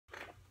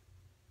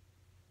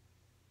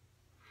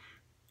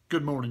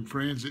Good morning,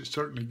 friends. It's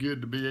certainly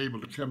good to be able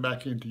to come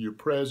back into your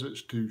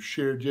presence to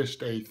share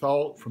just a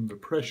thought from the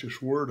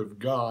precious Word of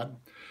God.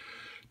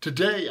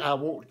 Today, I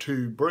want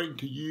to bring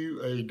to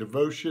you a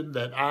devotion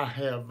that I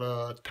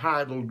have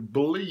titled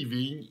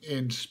Believing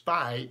in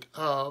Spite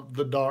of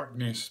the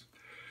Darkness.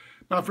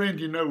 My friend,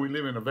 you know we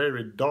live in a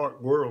very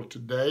dark world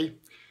today,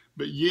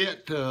 but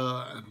yet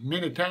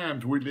many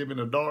times we live in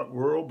a dark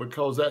world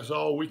because that's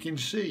all we can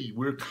see.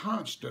 We're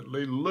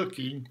constantly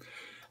looking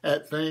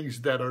at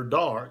things that are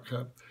dark.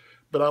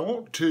 But I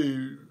want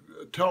to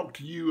talk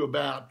to you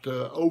about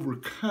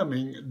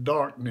overcoming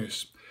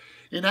darkness.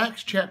 In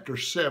Acts chapter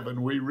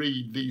 7, we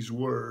read these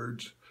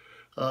words.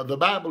 The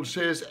Bible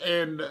says,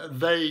 "And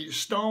they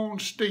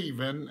stoned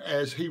Stephen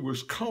as he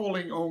was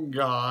calling on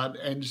God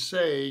and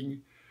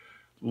saying,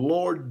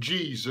 'Lord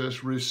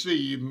Jesus,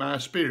 receive my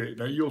spirit.'"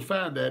 Now you'll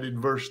find that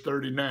in verse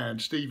 39.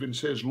 Stephen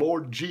says,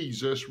 "Lord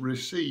Jesus,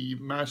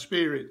 receive my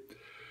spirit."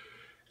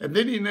 And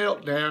then he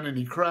knelt down and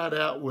he cried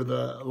out with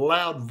a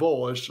loud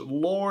voice,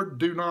 "Lord,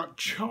 do not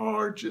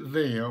charge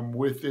them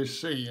with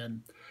this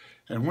sin."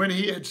 And when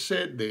he had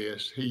said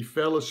this, he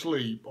fell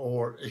asleep,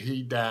 or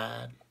he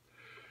died.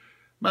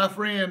 My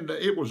friend,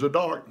 it was a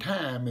dark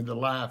time in the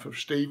life of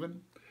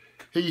Stephen.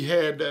 He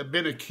had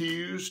been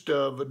accused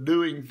of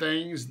doing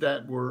things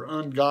that were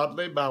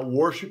ungodly by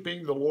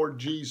worshiping the Lord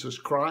Jesus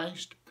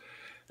Christ.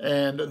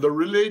 And the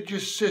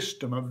religious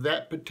system of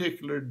that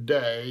particular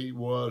day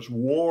was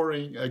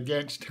warring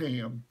against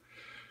him.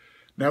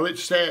 Now,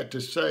 it's sad to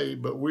say,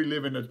 but we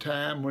live in a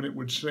time when it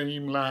would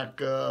seem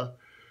like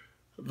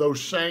those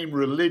same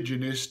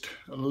religionists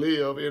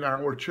live in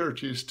our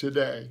churches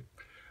today.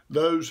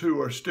 Those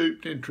who are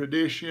stooped in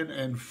tradition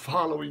and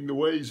following the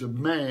ways of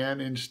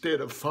man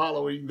instead of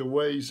following the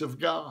ways of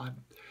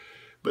God.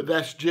 But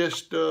that's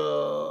just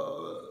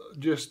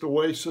the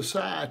way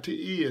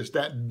society is.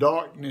 That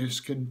darkness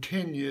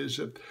continues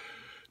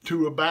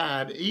to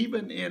abide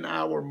even in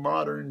our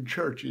modern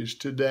churches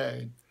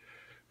today.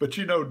 But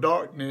you know,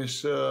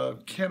 darkness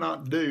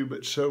cannot do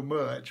but so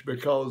much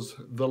because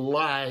the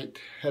light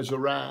has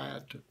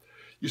arrived.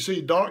 You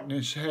see,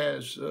 darkness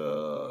has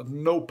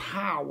no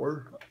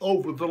power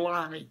over the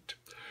light.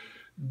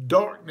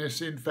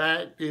 Darkness, in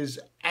fact, is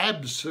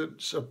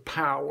absence of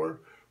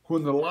power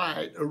when the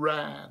light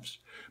arrives.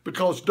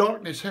 Because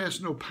darkness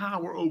has no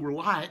power over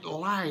light,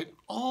 light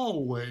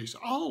always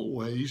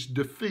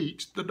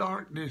defeats the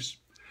darkness.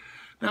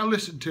 Now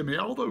listen to me,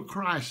 although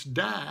Christ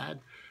died,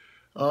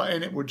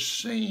 and it would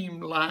seem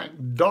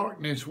like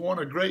darkness won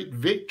a great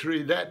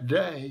victory that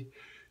day,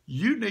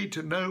 you need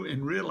to know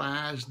and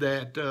realize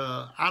that,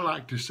 I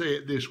like to say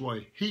it this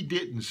way, he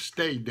didn't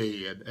stay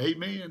dead,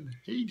 amen?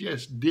 He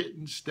just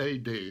didn't stay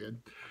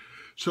dead.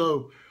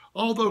 So,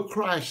 although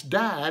Christ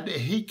died,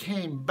 he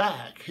came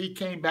back. He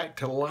came back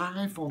to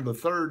life on the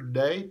third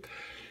day,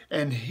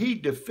 and he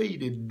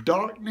defeated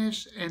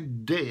darkness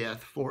and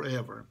death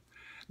forever.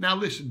 Now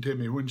listen to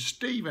me. When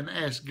Stephen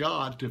asked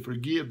God to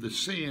forgive the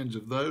sins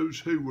of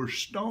those who were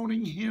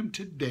stoning him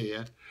to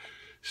death,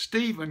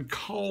 Stephen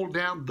called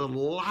down the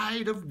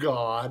light of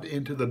God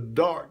into the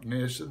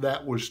darkness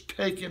that was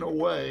taking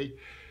away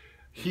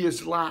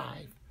his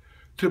life.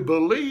 To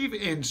believe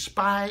in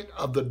spite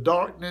of the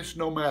darkness,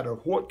 no matter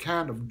what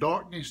kind of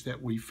darkness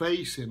that we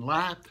face in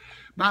life,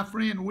 my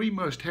friend, we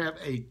must have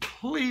a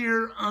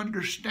clear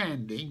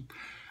understanding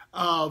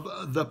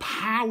of the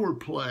power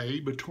play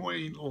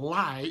between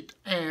light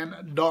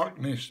and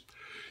darkness.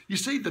 You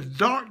see, the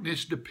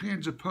darkness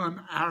depends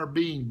upon our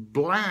being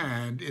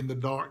blind in the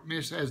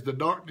darkness as the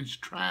darkness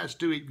tries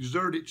to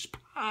exert its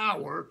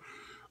power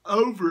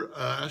over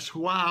us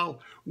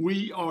while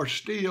we are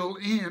still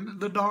in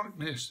the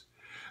darkness.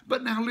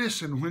 But now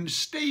listen, when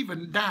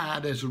Stephen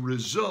died as a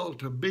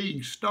result of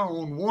being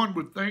stoned, one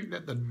would think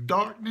that the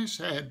darkness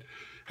had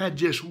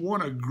just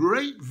won a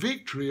great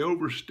victory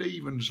over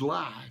Stephen's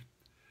life.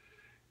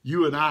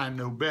 You and I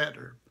know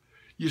better.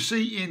 You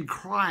see, in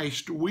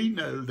Christ, we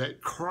know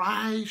that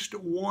Christ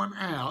won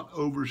out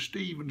over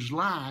Stephen's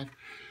life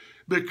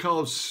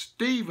because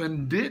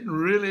Stephen didn't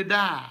really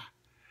die.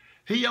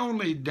 He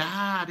only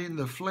died in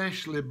the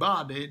fleshly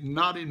body,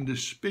 not in the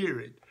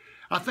spirit.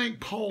 I think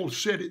Paul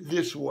said it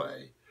this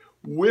way: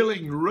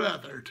 willing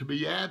rather to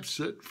be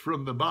absent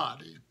from the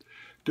body,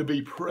 to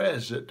be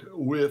present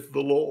with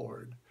the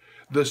Lord.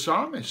 The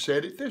psalmist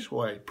said it this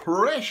way: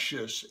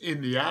 precious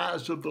in the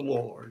eyes of the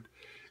Lord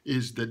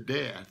is the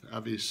death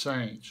of his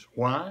saints.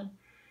 Why?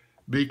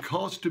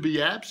 Because to be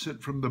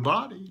absent from the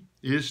body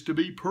is to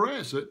be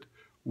present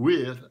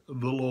with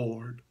the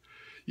Lord.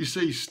 You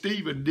see,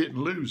 Stephen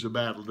didn't lose a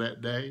battle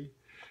that day.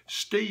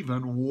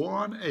 Stephen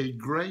won a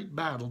great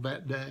battle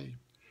that day,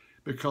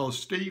 because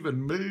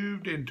Stephen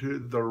moved into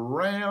the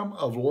realm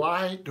of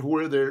light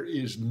where there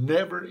is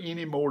never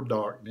any more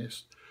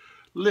darkness.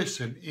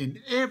 Listen, in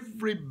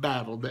every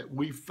battle that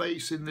we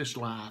face in this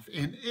life,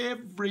 in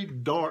every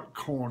dark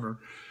corner,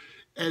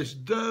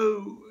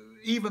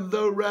 even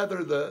though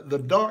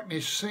the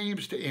darkness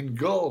seems to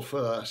engulf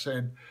us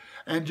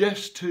and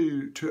just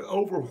to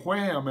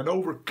overwhelm and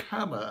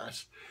overcome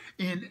us,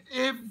 In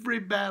every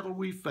battle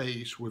we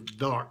face with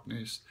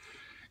darkness,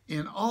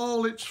 in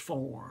all its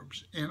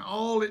forms, in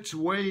all its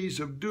ways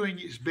of doing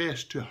its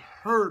best to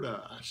hurt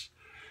us,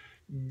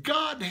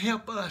 God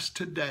help us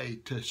today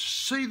to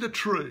see the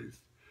truth.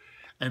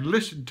 And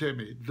listen to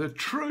me, the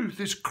truth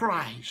is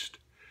Christ.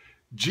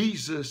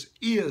 Jesus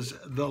is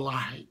the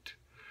light.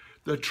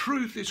 The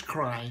truth is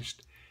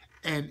Christ,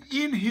 and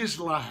in his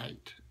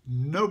light,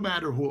 no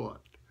matter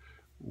what,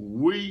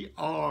 we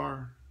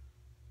are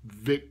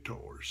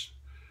victors.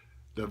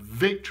 The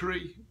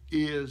victory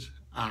is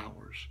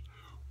ours.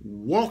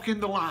 Walk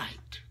in the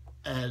light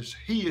as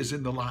he is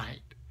in the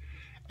light,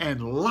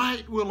 and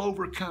light will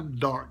overcome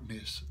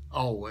darkness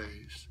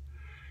always.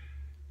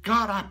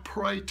 God, I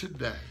pray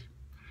today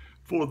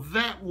for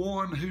that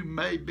one who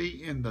may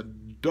be in the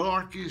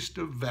darkest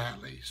of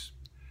valleys.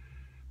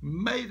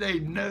 May they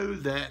know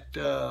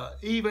that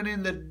even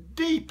in the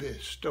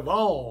deepest of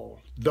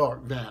all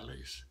dark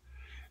valleys,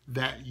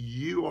 that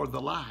you are the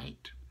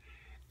light,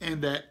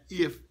 and that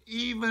if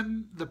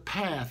even the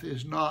path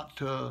is not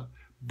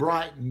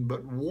brightened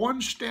but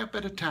one step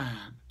at a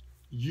time,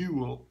 you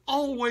will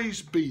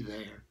always be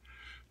there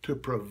to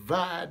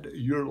provide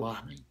your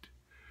light.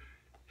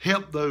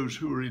 Help those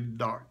who are in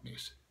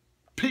darkness.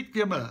 Pick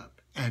them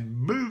up and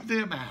move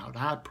them out,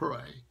 I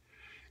pray,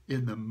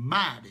 in the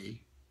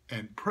mighty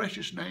and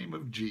precious name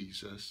of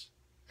Jesus.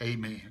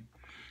 Amen.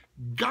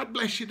 God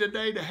bless you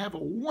today to have a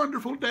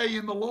wonderful day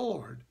in the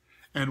Lord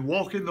and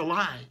walk in the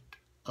light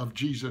of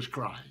Jesus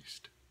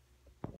Christ.